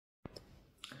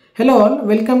Hello all,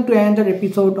 welcome to another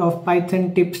episode of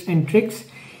Python tips and tricks.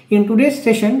 In today's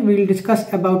session, we will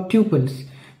discuss about tuples.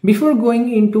 Before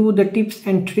going into the tips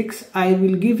and tricks, I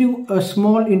will give you a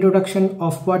small introduction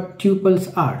of what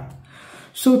tuples are.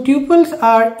 So tuples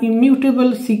are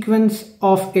immutable sequence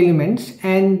of elements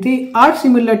and they are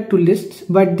similar to lists,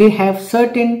 but they have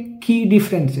certain key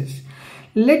differences.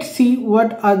 Let's see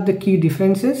what are the key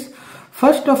differences.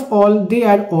 First of all, they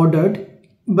are ordered,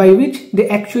 by which they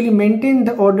actually maintain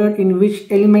the order in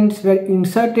which elements were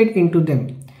inserted into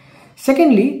them.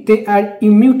 Secondly, they are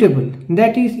immutable,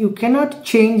 that is, you cannot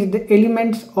change the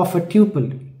elements of a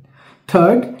tuple.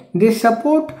 Third, they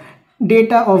support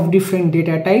data of different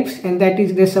data types, and that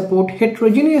is, they support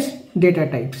heterogeneous data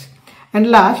types. And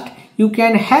last, you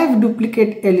can have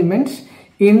duplicate elements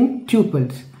in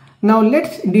tuples. Now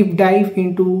let's deep dive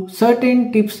into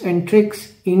certain tips and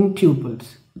tricks in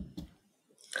tuples.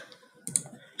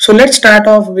 So let's start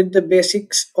off with the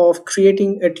basics of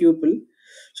creating a tuple.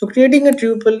 So creating a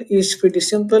tuple is pretty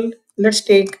simple. Let's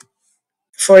take,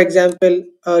 for example,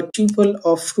 a tuple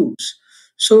of fruits.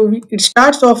 So it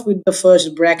starts off with the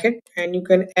first bracket and you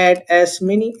can add as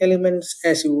many elements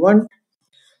as you want.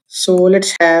 So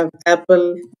let's have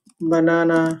apple,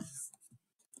 banana,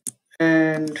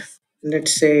 and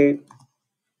let's say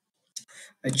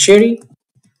a cherry.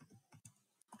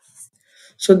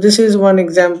 So this is one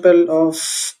example of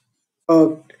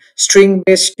a string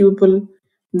based tuple.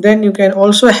 Then you can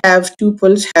also have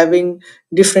tuples having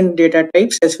different data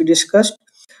types as we discussed.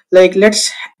 Like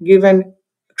let's give and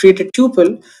create a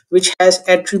tuple which has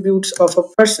attributes of a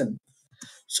person.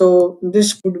 So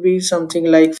this would be something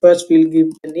like, first we'll give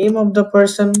the name of the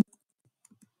person,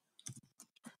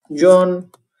 John,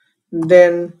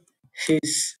 then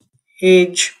his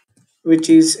age, which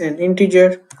is an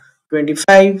integer,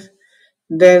 25,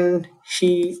 then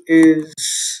he is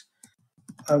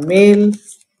a male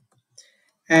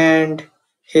and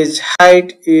his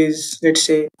height is, let's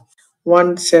say,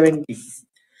 170.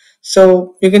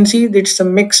 So you can see that it's a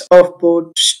mix of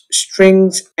both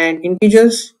strings and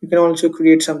integers. You can also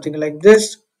create something like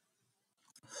this.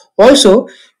 Also,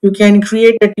 you can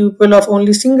create a tuple of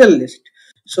only single list.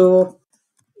 So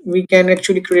we can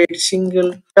actually create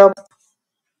single tup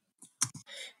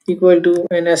equal to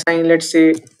and assign, let's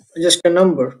say, just a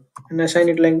number and assign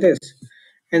it like this.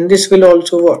 And this will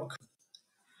also work.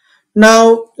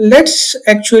 Now let's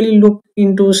actually look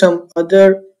into some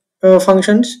other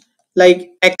functions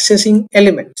like accessing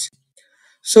elements.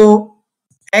 So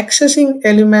accessing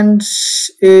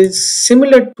elements is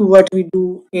similar to what we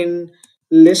do in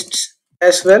lists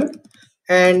as well,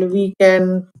 and we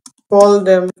can call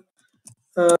them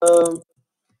uh,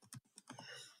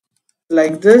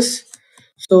 like this.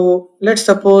 So let's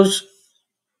suppose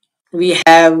we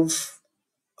have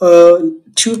a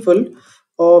tuple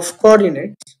of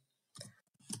coordinates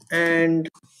and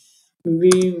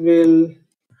we will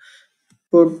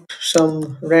put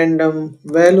some random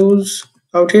values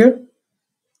out here,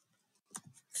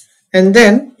 and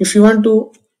then if you want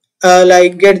to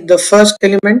like get the first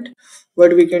element,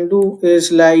 what we can do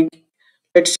is, like,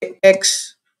 let's say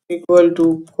x equal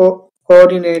to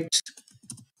coordinates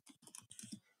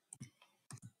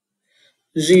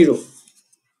 0,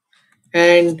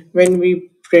 and when we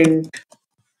print,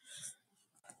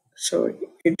 so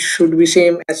it should be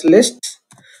same as lists.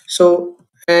 So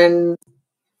and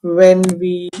when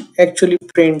we actually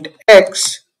print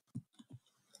x,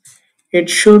 it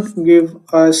should give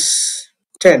us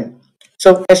 10.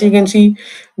 So as you can see,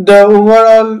 the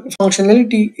overall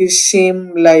functionality is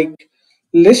same like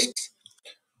lists.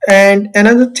 And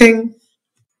another thing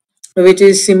which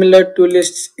is similar to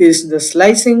lists is the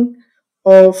slicing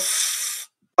of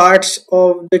parts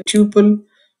of the tuple.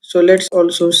 So let's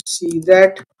also see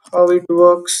that how it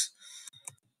works.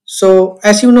 So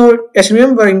as you know, as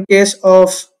remember, in case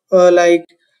of like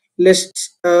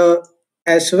lists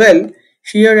as well,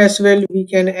 here as well we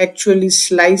can actually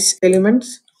slice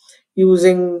elements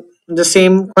using the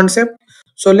same concept.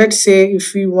 So let's say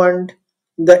if we want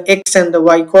the x and the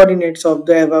y coordinates of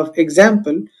the above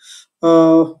example,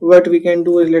 what we can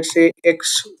do is, let's say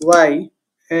x y,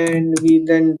 and we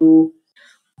then do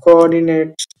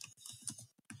coordinates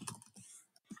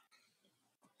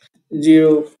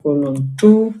 0 colon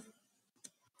 2,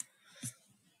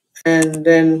 and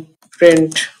then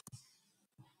print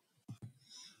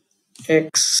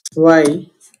x y.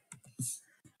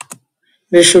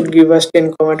 This should give us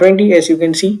 10 comma 20. As you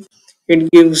can see,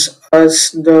 it gives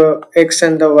us the x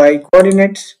and the y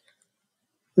coordinates.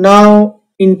 Now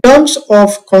in terms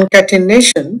of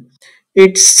concatenation,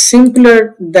 it's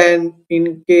simpler than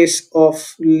in case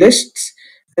of lists,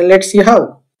 and let's see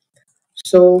how.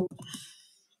 So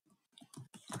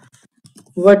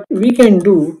what we can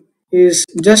do is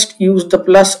just use the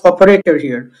plus operator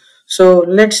here. So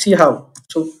let's see how.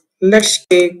 So let's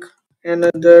take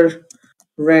another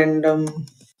random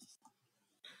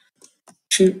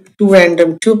two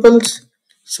random tuples,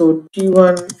 so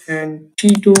t1 and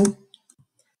t2,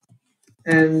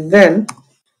 and then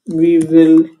we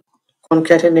will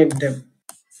concatenate them.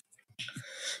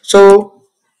 So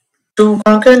to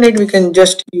concatenate, we can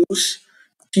just use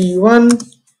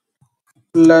t1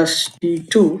 plus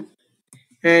t2,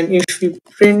 and if we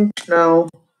print now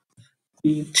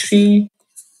t3,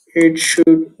 it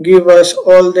should give us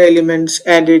all the elements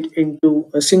added into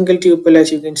a single tuple,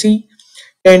 as you can see: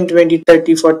 10, 20,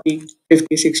 30, 40,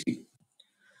 50, 60.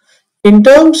 In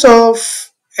terms of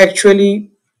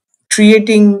actually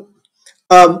creating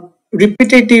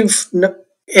repetitive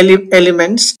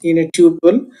elements in a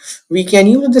tuple, we can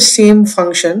use the same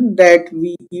function that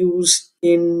we use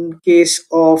in case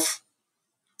of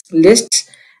lists,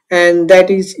 and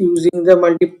that is using the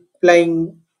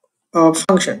multiplying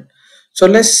function. So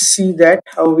let's see that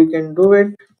how we can do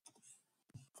it.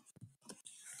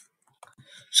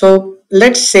 So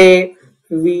let's say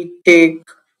we take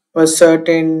a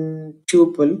certain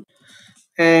tuple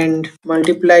and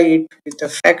multiply it with a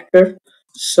factor.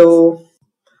 So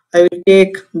I will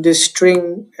take this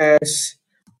string as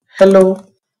hello,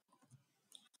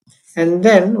 and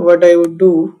then what I would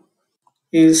do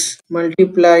is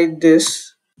multiply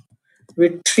this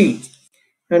with 3.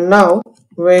 And now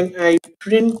when I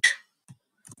print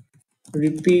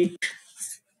repeat,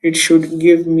 it should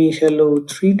give me hello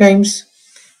 3 times.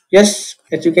 Yes,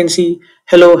 as you can see,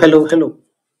 hello, hello, hello.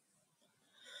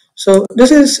 So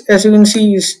this is, as you can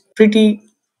see, is pretty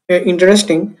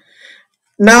interesting.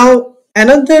 Now,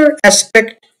 another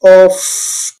aspect of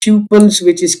tuples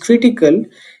which is critical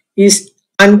is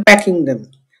unpacking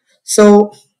them.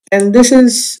 So, and this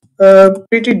is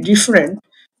pretty different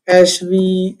as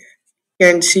we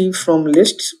can see from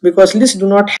lists, because lists do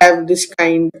not have this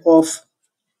kind of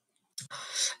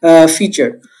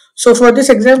feature. So, for this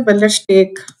example, let's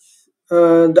take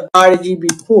the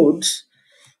RGB codes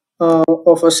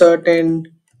of a certain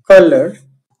color,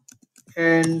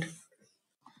 and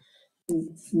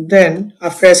then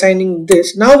after assigning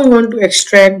this, now we want to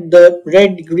extract the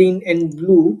red, green and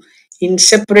blue in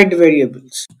separate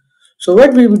variables. So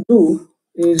what we would do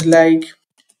is like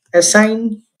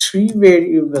assign 3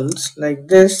 variables like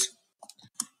this,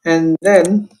 and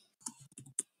then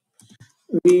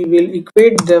we will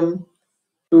equate them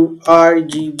to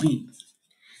RGB.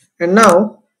 And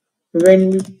now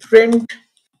when we print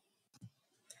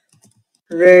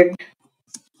red,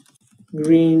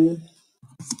 green,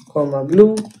 comma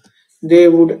blue, they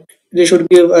should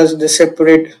give us the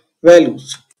separate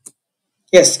values.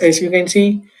 Yes, as you can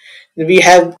see, we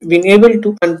have been able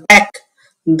to unpack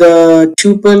the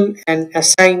tuple and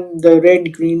assign the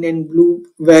red, green and blue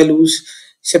values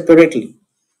separately.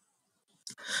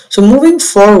 So moving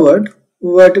forward,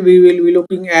 what we will be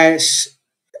looking as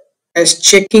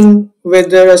checking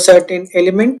whether a certain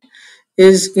element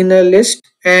is in a list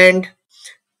and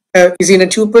is in a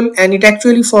tuple, and it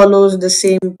actually follows the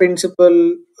same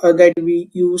principle that we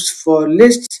use for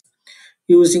lists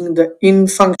using the in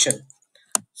function.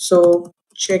 So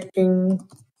checking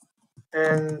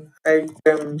and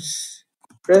items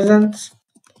presence.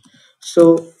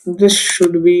 So this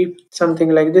should be something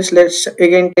like this. Let's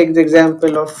again take the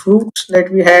example of fruits that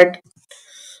we had.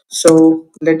 So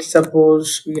let's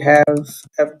suppose we have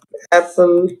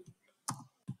apple,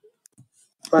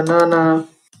 banana,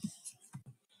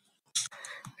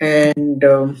 and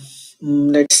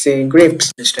let's say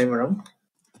grapes this time around.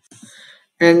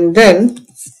 And then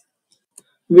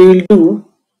we will do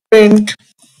print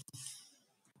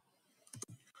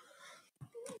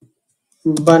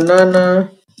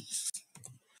banana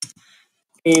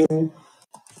in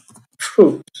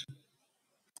fruit,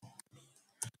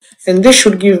 and this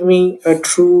should give me a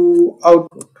true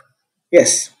output.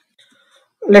 Yes.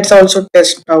 Let's also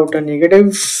test out a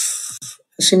negative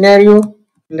scenario.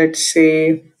 Let's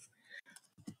say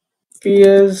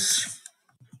pears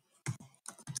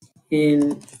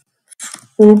in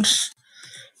fruits.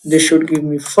 This should give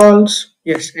me false.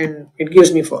 Yes, and it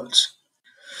gives me false.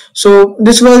 So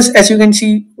this was, as you can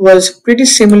see, was pretty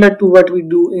similar to what we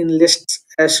do in lists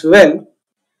as well.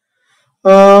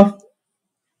 Uh,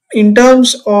 in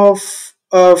terms of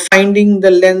finding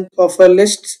the length of a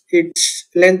list, its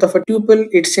length of a tuple,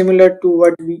 it's similar to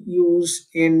what we use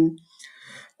in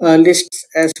lists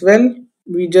as well.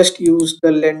 We just use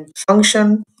the length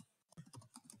function,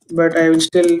 but I will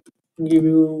still give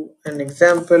you an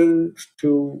example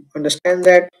to understand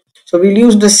that. So we'll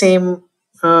use the same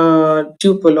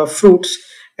tuple of fruits,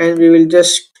 and we will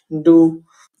just do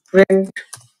print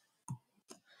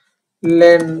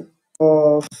len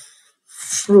of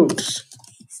fruits,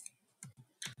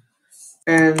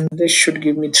 and this should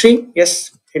give me 3.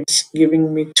 Yes, it's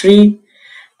giving me 3.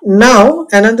 Now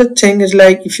another thing is,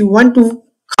 like, if you want to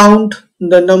count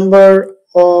the number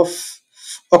of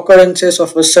occurrences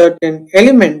of a certain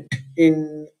element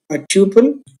in a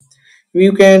tuple,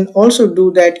 you can also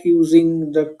do that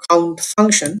using the count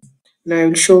function, and I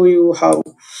will show you how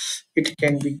it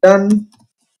can be done.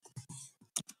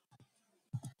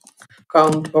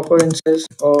 Count occurrences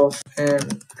of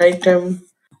an item,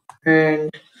 and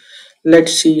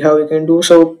let's see how we can do.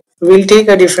 So we'll take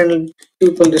a different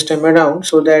tuple this time around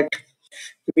so that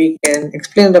we can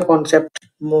explain the concept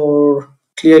more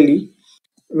clearly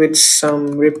with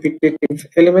some repetitive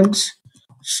elements.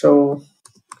 So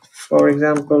for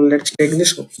example, let's take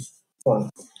this one,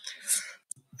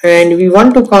 and we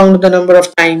want to count the number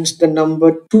of times the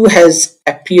number 2 has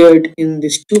appeared in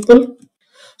this tuple.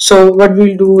 So what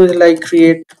we'll do is, like,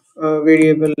 create a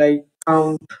variable like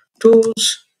count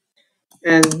 2's,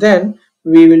 and then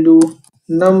we will do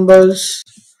numbers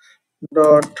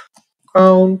dot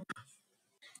count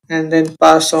and then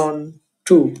pass on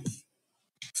 2,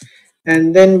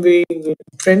 and then we will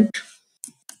print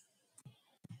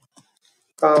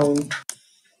count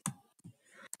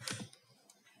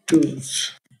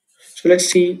 2's. So let's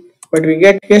see what we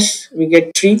get. Yes, we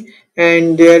get 3,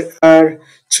 and there are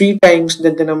 3 times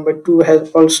that the number 2 has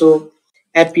also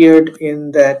appeared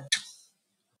in that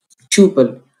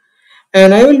tuple.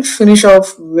 And I will finish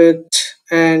off with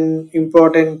an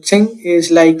important thing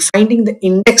is, like, finding the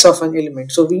index of an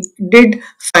element. So we did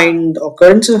find the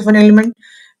occurrences of an element,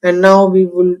 and now we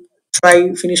will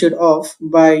try finish it off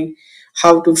by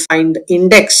how to find the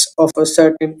index of a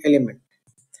certain element.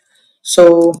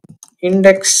 So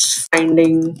index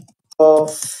finding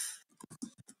of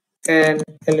an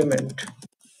element.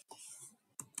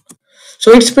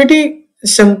 So it's pretty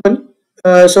simple.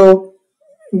 So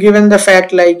given the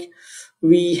fact, like,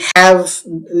 we have,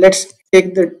 let's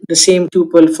take the same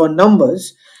tuple for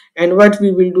numbers, and what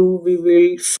we will do, we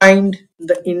will find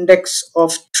the index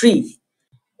of 3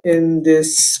 in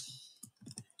this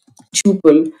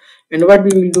tuple, and what we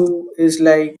will do is,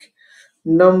 like,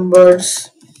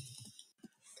 numbers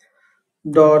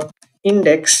dot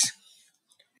index,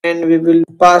 and we will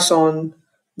pass on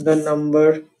the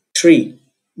number 3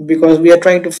 because we are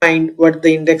trying to find what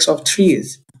the index of 3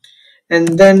 is,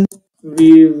 and then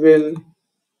we will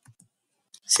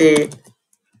say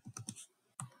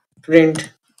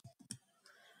print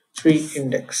 3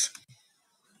 index.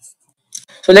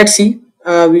 So let's see,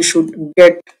 we should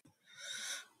get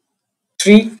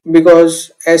 3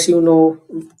 because, as you know,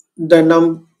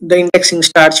 the indexing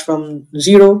starts from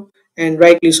 0, and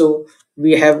rightly so,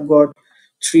 we have got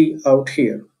 3 out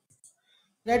here.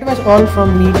 That was all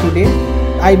from me today.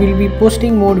 I will be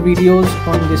posting more videos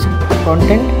on this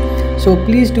content, so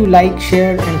please do like,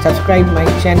 share and subscribe my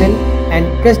channel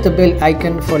and press the bell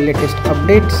icon for latest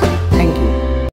updates.